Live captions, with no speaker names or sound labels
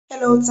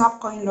Hello,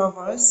 Tapcoin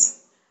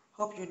lovers.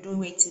 Hope you're doing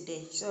well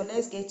today. So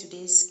let's get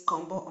today's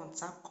combo on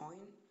Tapcoin.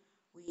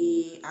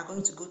 We are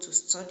going to go to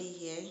study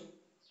here.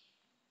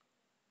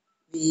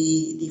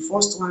 The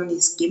first one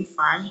is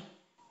GameFi.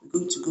 We're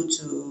going to go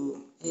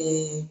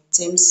to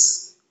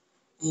Thames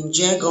and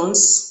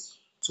Jargons.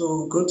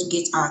 So we're going to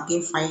get our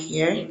GameFi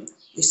here.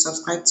 We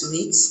subscribe to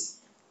it.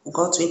 We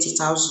got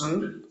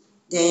 20,000.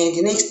 Then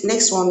the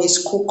next one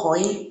is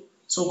KuCoin.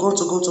 So go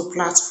to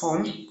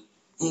platform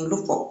and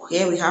look for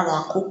here. We have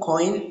our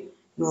KuCoin.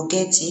 You'll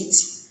get it.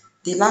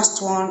 The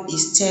last one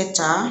is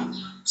Theta.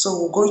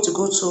 So we're going to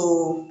go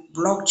to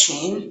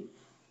blockchain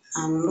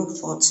and look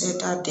for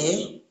Theta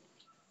there.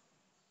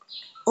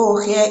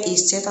 Oh, here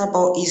is Theta,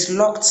 but is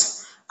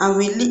locked, and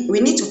we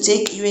need to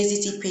take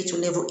USDT pay to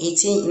level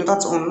 18 in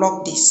order to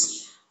unlock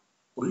this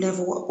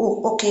level.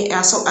 Oh, okay.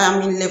 So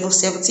I'm in level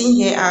 17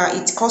 here.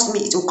 It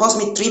will cost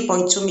me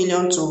 3.2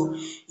 million to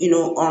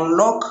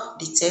unlock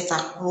the Theta.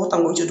 What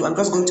I'm going to do, I'm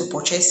just going to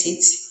purchase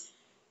it.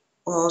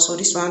 So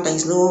this one, there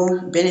is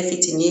no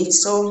benefit in it,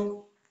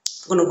 so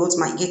I'm gonna go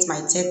to get my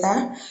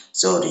Theta.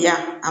 So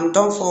yeah, I'm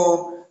done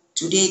for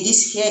today.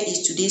 This here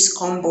is today's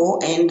combo,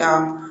 and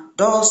don't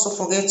also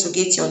forget to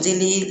get your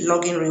daily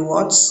login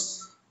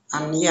rewards.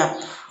 And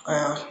yeah,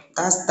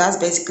 that's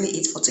basically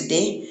it for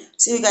today.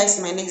 See you guys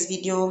in my next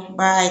video.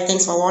 Bye.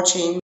 Thanks for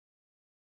watching.